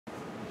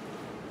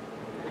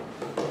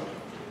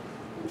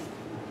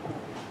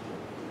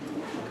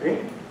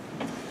Okay.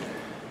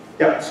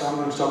 Yeah, so I'm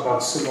going to talk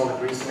about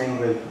symbolic reasoning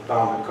with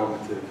bounded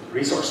cognitive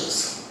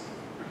resources.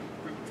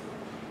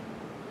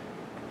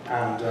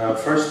 And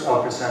first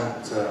I'll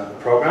present the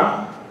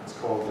program. It's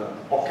called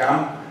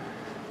Occam,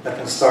 that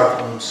can start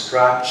from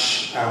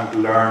scratch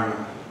and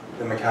learn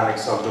the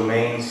mechanics of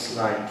domains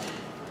like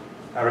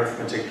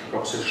arithmetic,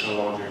 propositional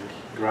logic,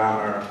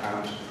 grammar,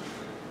 and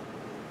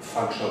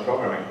functional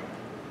programming.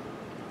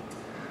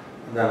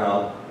 And then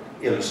I'll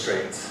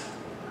illustrate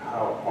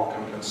how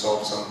Occam can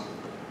solve some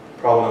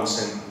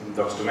problems in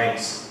those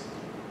domains.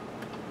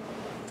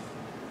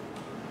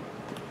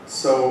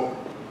 So,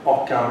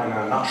 Occam in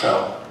a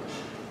nutshell.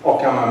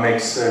 Occam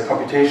makes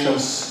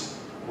computations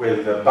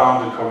with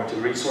bounded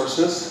cognitive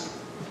resources,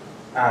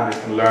 and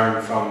it can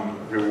learn from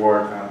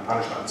reward and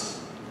punishment.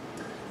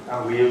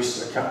 And we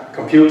use a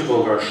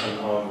computable version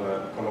of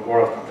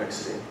Kolmogorov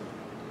complexity.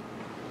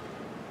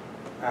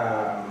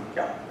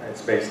 Yeah,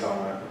 it's based on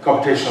a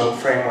computational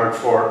framework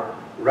for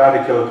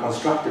radical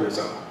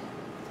constructivism.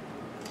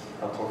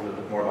 I'll talk a little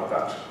bit more about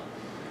that.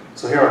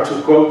 So here are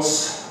two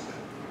quotes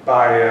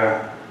by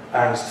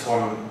Ernst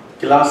von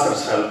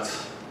Glasersfeld,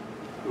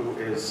 who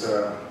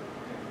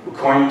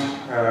coined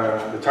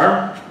the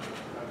term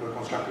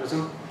radical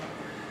constructivism.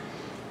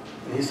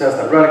 And he says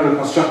that radical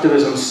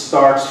constructivism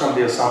starts from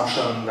the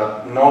assumption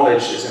that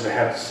knowledge is in the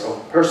heads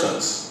of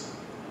persons,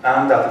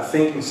 and that the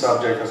thinking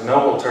subject has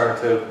no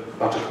alternative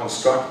but to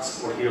construct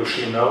what he or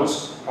she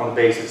knows on the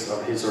basis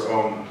of his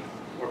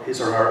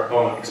or her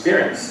own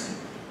experience.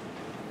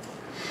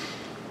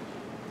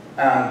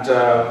 And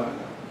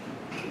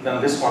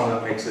then this one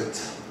that makes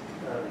it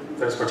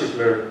that is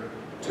particular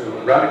to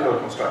radical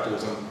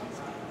constructivism.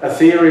 A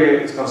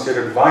theory is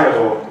considered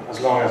viable as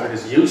long as it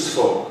is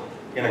useful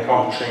in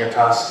accomplishing a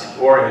task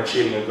or in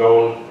achieving a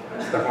goal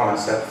that one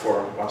has set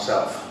for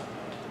oneself.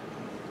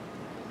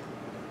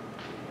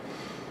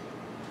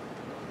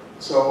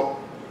 So,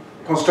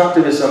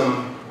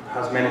 constructivism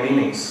has many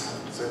meanings.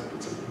 It's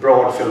a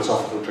broad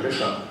philosophical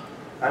tradition.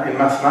 And in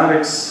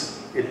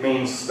mathematics, it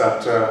means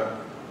that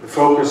the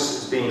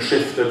focus is being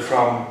shifted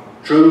from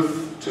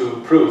truth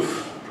to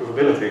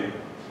provability.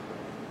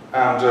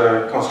 And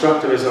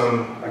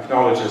constructivism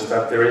acknowledges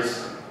that there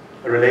is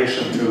a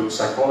relation to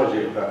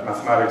psychology, that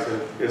mathematics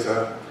is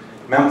a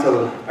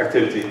mental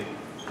activity,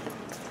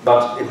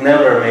 but it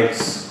never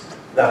makes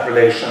that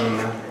relation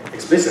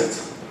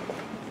explicit.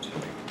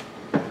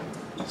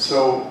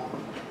 So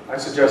I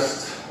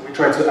suggest we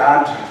try to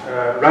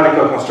add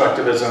radical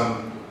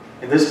constructivism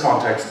in this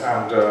context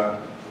and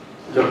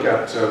look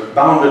at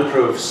bounded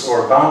proofs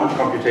or bounded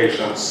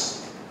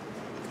computations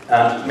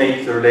and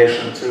make the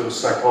relation to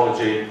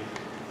psychology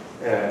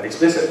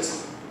explicit.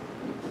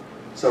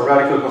 So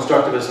radical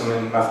constructivism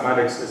in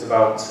mathematics is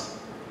about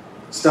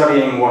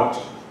studying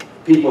what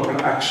people can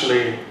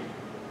actually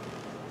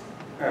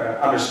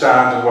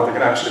understand and what they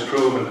can actually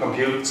prove and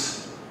compute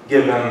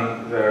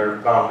given their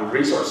bounded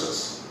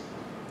resources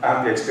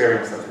and the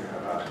experience that they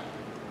have had.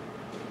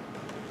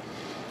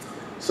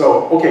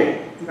 So,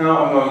 okay,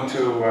 now I'm going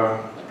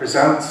to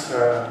present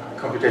a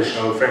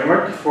computational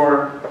framework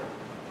for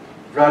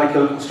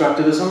radical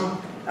constructivism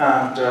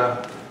and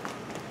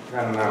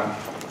then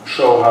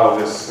show how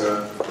this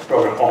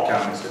program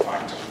Occam is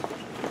defined.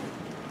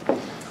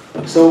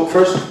 So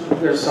first,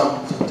 there's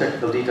some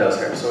technical details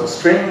here. So a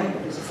string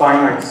is a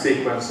finite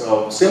sequence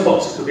of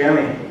symbols. It could be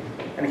any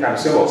kind of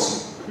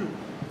symbols.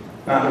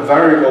 And a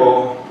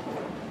variable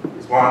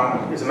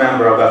is a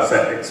member of that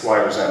set, x, y,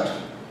 or z.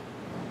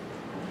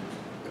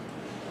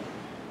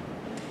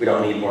 We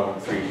don't need more than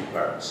 3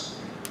 variables.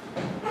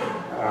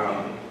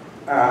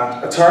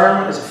 And a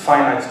term is a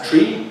finite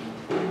tree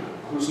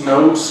whose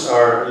nodes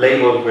are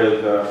labeled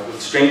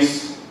with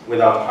strings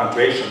without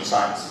punctuation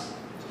signs,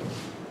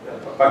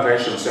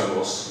 punctuation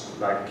symbols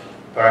like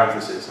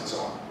parentheses and so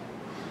on.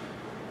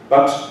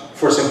 But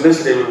for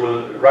simplicity, we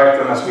will write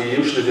them as we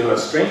usually do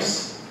as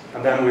strings,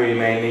 and then we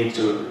may need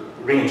to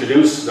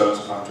reintroduce those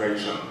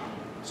punctuation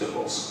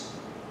symbols.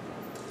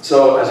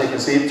 So as you can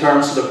see,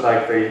 terms look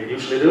like they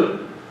usually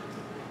do.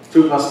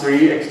 2 plus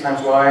 3, x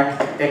times y,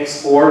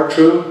 x or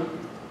true,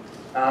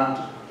 and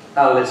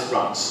Alice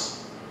runs.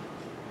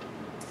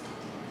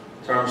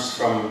 Terms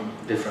from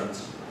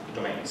different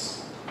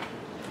domains.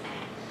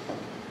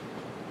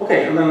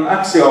 Okay, and then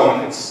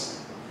axiom,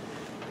 it's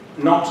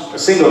not a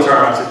single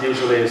term as it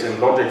usually is in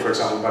logic, for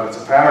example, but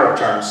it's a pair of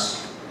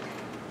terms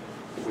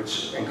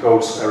which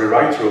encodes a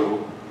rewrite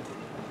rule.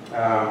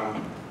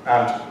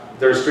 And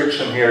the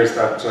restriction here is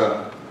that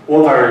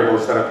all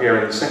variables that appear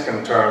in the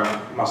second term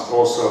must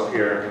also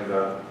appear in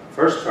the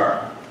first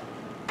term.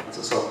 It's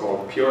a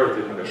so-called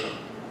purity condition.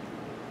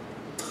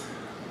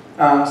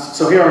 And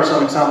so here are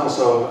some examples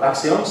of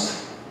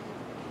axioms.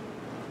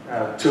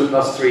 2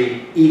 plus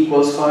 3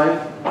 equals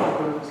 5,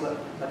 like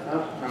that.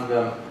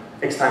 And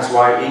x times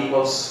y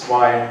equals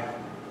y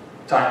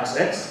times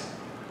x.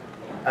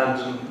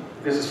 And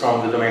this is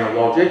from the domain of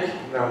logic.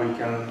 Then we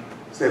can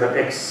say that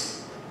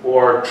x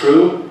or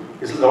true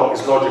is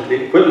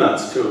logically equivalent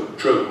to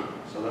true.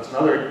 So that's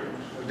another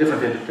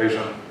different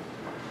interpretation.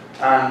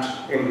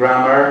 And in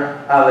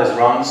grammar, Alice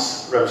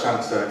runs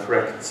represents the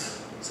correct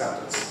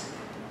sentence.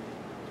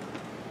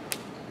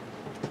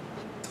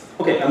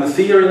 Okay, and the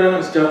theory then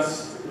is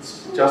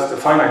just a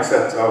finite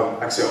set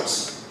of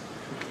axioms.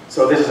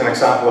 So this is an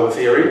example of a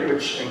theory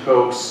which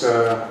encodes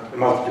the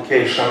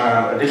multiplication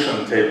and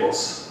addition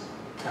tables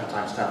 10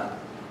 times 10.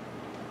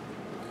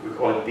 We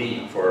call it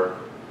B for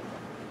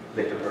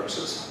later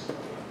purposes.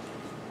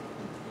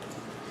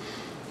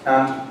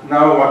 And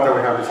now that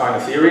we have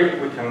defined a theory,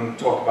 we can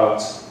talk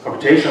about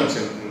computations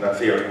in that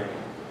theory.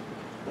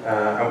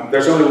 And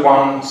there's only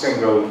one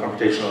single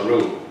computational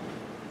rule.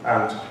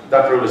 And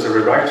that rule is a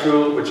rewrite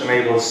rule, which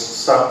enables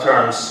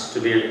subterms to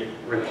be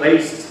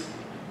replaced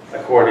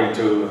according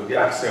to the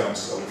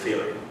axioms of the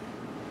theory.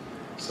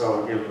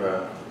 So I'll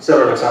give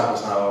several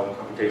examples now of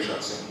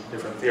computations in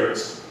different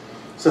theories.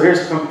 So here's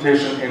a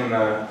computation in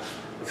the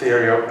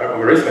theory of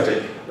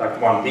arithmetic, like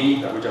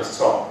 1b that we just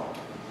saw.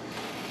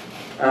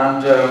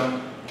 And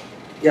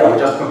yeah, we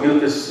just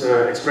compute this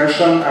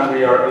expression, and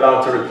we are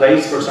allowed to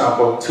replace, for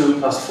example, 2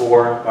 plus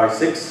 4 by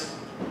 6.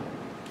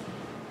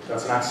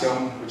 That's an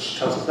axiom which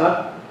tells us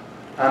that.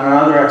 And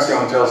another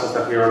axiom tells us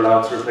that we are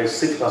allowed to replace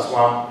 6 plus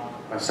 1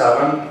 by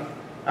 7.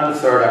 And the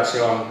third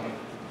axiom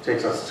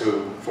takes us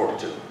to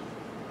 42.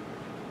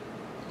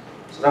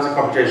 So that's a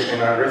computation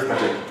in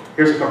arithmetic.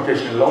 Here's a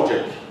computation in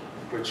logic,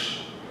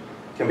 which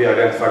can be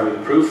identified with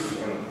a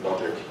proof in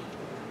logic.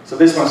 So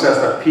this one says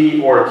that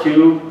P or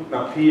Q,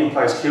 now P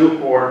implies Q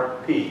or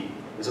P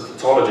is a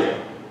tautology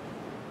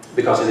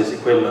because it is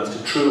equivalent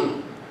to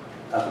true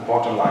at the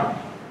bottom line.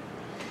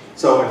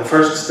 So in the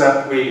first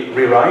step we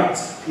rewrite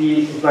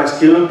P implies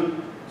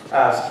Q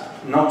as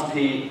not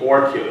P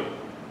or Q.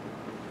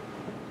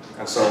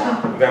 And so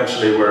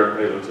eventually we're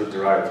able to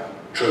derive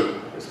true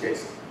in this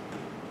case.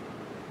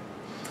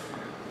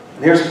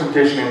 And here's a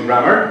computation in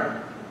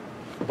grammar.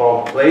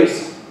 Bob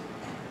plays.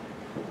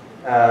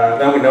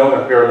 Then we know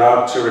that we're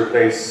allowed to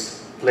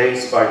replace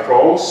plays by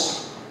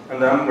crawls,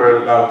 and then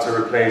we're allowed to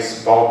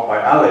replace Bob by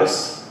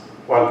Alice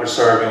while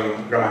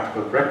preserving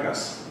grammatical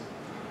correctness.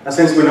 And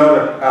since we know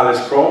that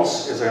Alice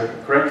crawls is a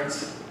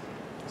correct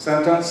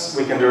sentence,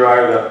 we can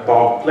derive that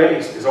Bob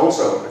plays is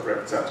also a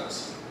correct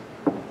sentence.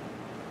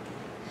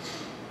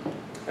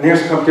 And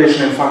here's a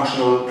computation in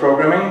functional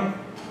programming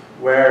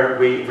where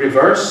we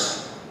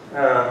reverse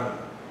a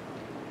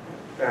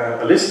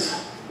list,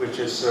 which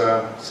is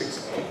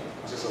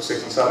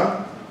 6 and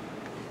 7.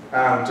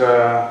 And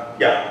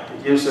yeah,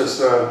 it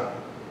uses a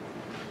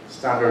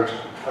standard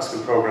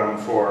Haskell program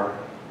for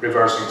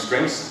reversing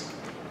strings.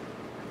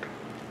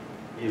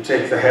 You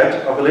take the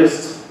head of the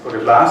list, put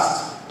it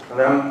last, and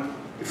then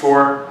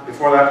before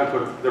that you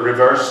put the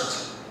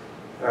reversed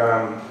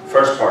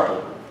first part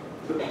of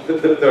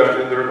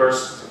the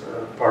reversed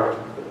part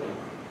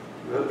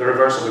of the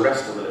reverse of the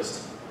rest of the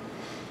list.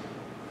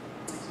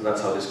 So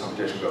that's how this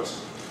computation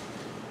goes.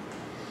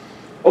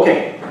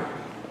 Okay,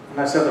 and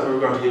I said that we were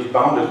going to use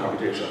bounded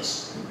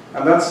computations.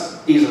 And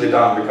that's easily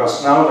done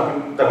because now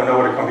that we know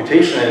what a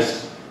computation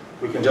is,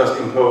 we can just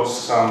impose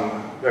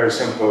some very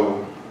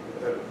simple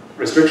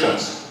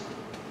restrictions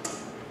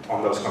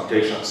on those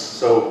computations.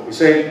 So we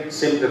say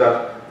simply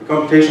that the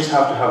computations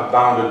have to have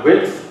bounded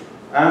width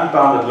and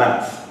bounded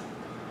length.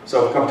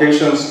 So a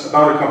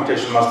bounded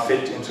computation must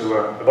fit into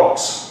a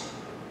box.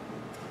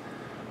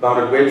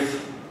 Bounded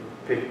width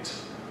picked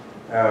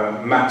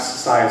max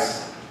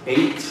size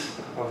 8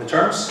 of the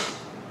terms,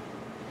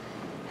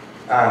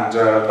 and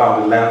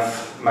bounded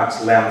length,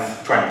 max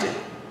length 20.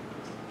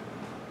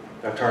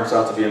 That turns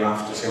out to be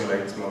enough to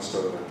simulate most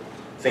of the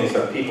things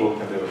that people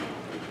can do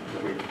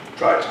that we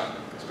tried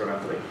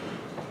experimentally.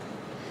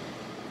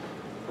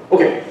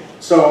 Okay,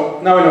 so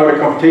now we know what a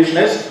computation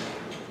is,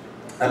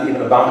 and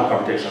even a bounded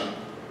computation.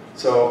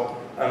 So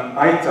an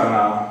item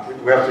now,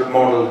 we have to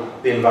model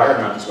the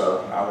environment as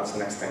well. Now that's the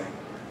next thing.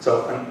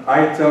 So an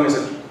item is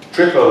a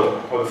triple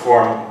of the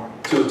form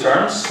 2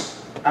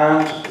 terms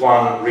and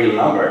 1 real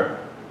number.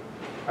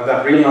 And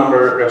that real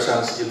number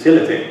represents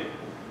utility.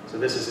 So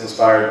this is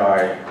inspired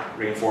by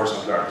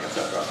reinforcement learning,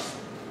 etc.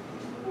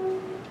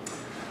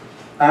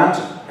 And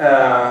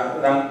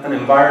then an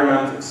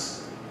environment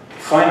is a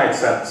finite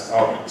set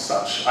of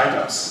such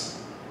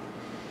items.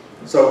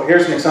 So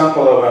here's an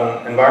example of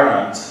an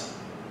environment.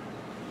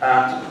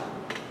 And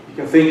you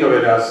can think of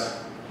it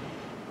as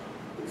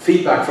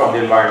feedback from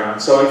the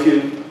environment. So if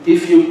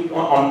you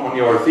on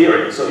your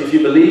theory, so if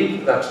you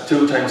believe that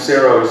 2 times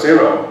 0 is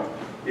 0,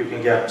 you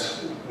can get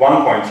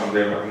 1 point from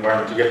the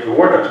environment to get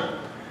rewarded.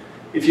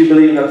 If you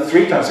believe that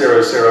 3 times 0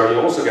 is 0,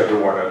 you also get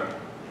rewarded.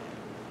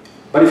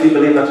 But if you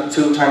believe that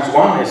 2 times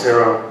 1 is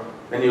 0,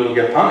 then you will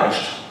get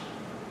punished.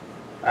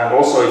 And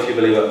also if you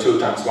believe that 2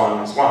 times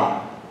 1 is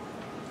 1,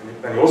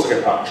 then you also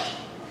get punished.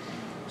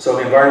 So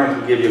the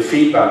environment will give you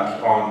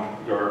feedback on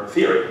your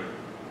theory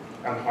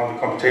and on the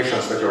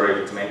computations that you're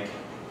able to make.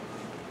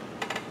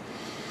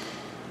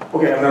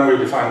 Okay, and then we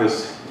define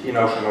this key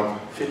notion of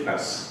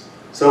fitness.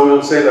 So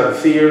we'll say that a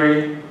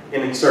theory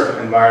in a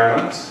certain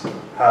environment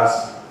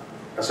has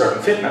a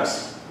certain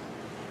fitness.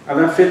 And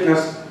that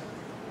fitness,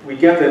 we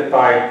get it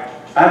by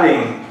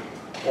adding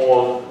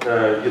all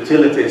the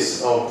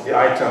utilities of the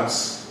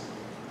items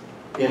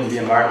in the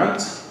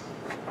environment,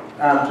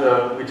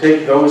 and we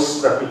take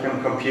those that we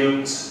can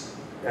compute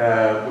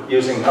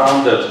using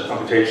bounded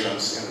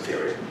computations in the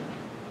theory.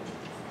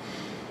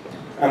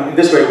 And in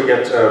this way we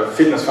get a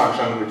fitness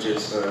function which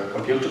is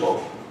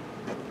computable.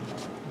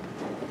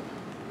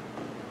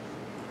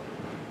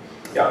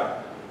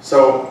 Yeah,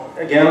 so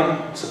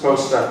again,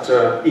 suppose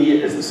that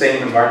E is the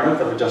same environment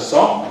that we just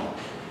saw,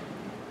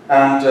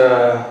 and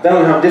then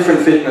we have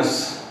different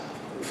fitness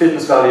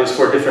values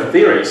for different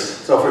theories.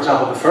 So for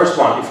example, the first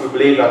one, if we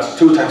believe that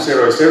 2 times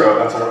 0 is 0,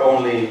 that's our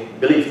only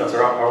belief, that's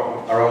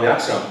our only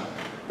axiom,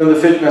 then the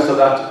fitness of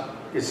that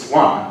is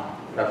 1,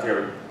 that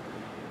theory.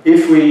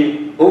 If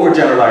we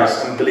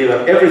overgeneralize and believe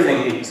that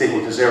everything is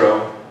equal to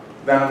 0,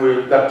 then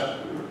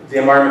the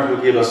environment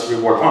will give us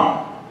reward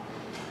 1.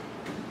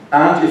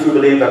 And if we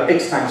believe that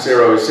x times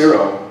 0 is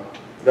 0,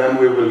 then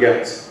we will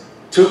get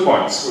 2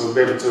 points. We will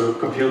be able to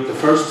compute the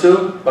first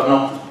 2, but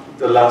not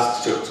the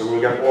last 2. So we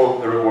will get all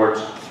the reward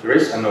there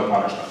is and no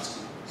punishment.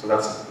 So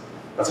that's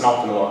an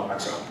optimal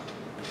axiom.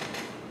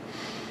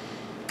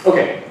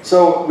 Okay,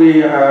 so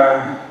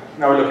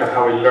now we look at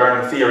how we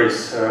learn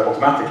theories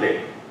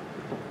automatically.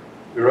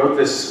 We wrote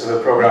this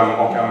program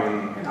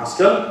Occam in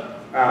Haskell,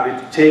 and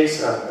it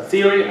takes a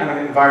theory and an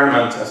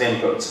environment as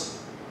inputs.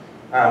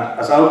 And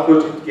as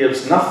output, it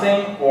gives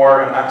nothing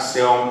or an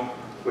axiom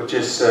which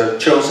is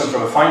chosen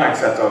from a finite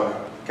set of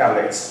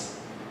candidates.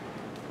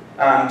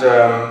 And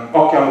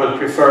Occam will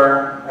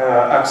prefer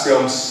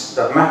axioms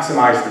that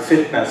maximize the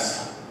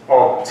fitness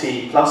of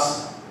T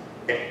plus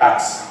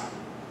X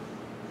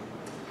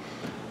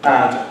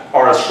and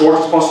are as short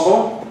as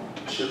possible.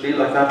 It should be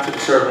like that to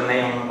preserve the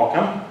name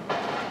Occam.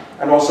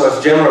 And also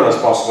as general as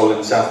possible in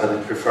the sense that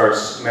it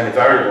prefers many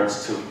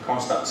variables to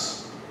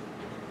constants.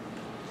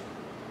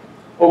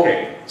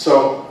 Okay,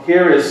 so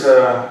here is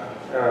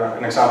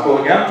an example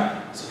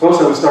again. Suppose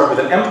that we start with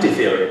an empty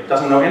theory. It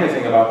doesn't know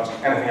anything about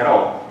anything at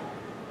all.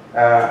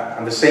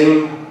 And the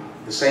same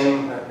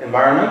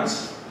environment.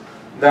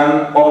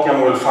 Then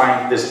Occam will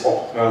find this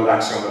optimal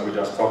axiom that we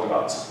just talked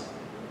about.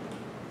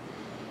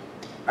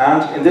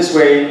 And in this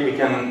way, we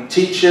can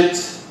teach it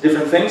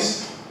different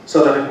things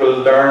so that it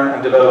will learn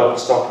and develop a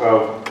stock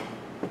of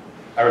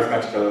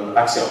arithmetical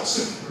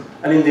axioms.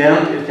 And in the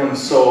end, it can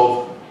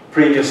solve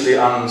previously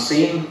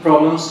unseen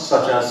problems,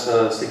 such as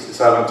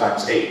 67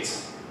 times 8.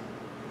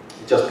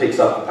 It just picks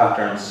up the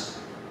patterns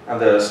and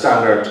the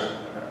standard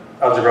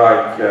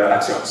algebraic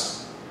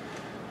axioms.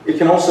 It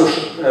can also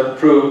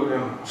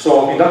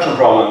solve induction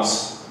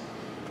problems.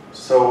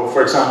 So,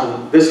 for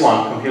example, this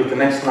one, compute the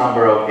next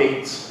number of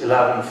 8,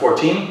 11,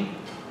 14.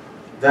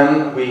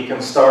 Then we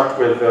can start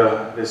with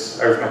this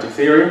arithmetic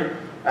theory,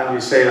 and we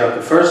say that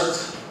the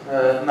first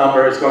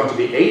number is going to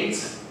be 8,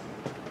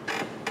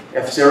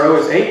 F0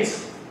 is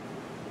 8,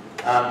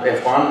 and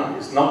F1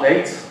 is not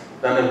 8,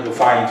 then it will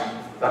find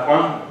that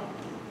one.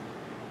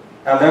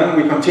 And then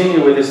we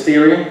continue with this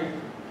theory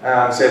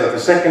and say that the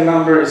second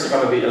number is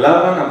going to be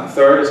 11 and the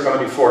third is going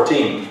to be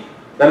 14.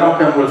 Then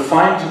Occam will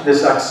find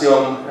this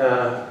axiom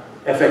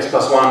fx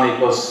plus 1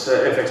 equals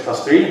fx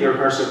plus 3, the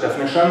recursive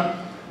definition,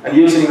 and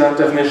using that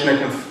definition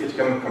it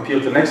can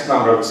compute the next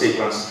number of the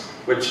sequence,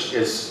 which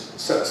is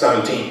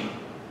 17.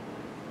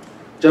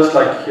 Just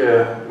like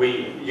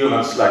we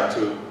humans like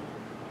to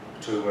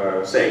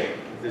say.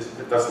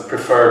 That's the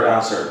preferred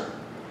answer.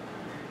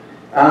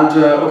 And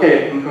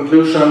okay, in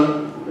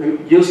conclusion,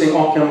 using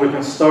Occam we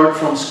can start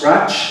from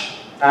scratch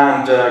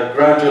and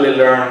gradually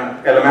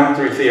learn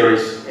elementary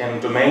theories in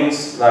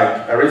domains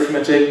like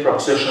arithmetic,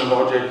 propositional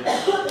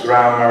logic,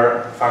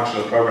 grammar,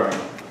 functional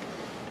programming.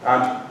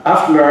 And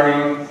after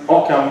learning,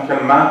 Occam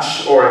can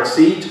match or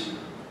exceed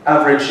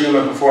average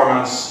human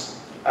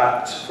performance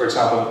at, for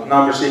example,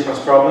 number sequence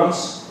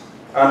problems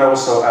and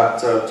also at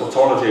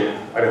tautology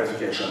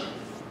identification.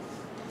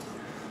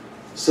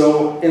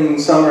 So, in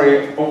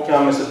summary,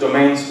 Occam is a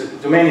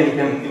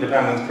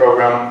domain-independent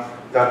program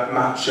that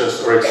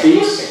matches or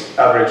exceeds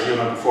average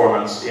human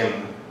performance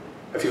in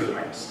a few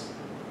domains.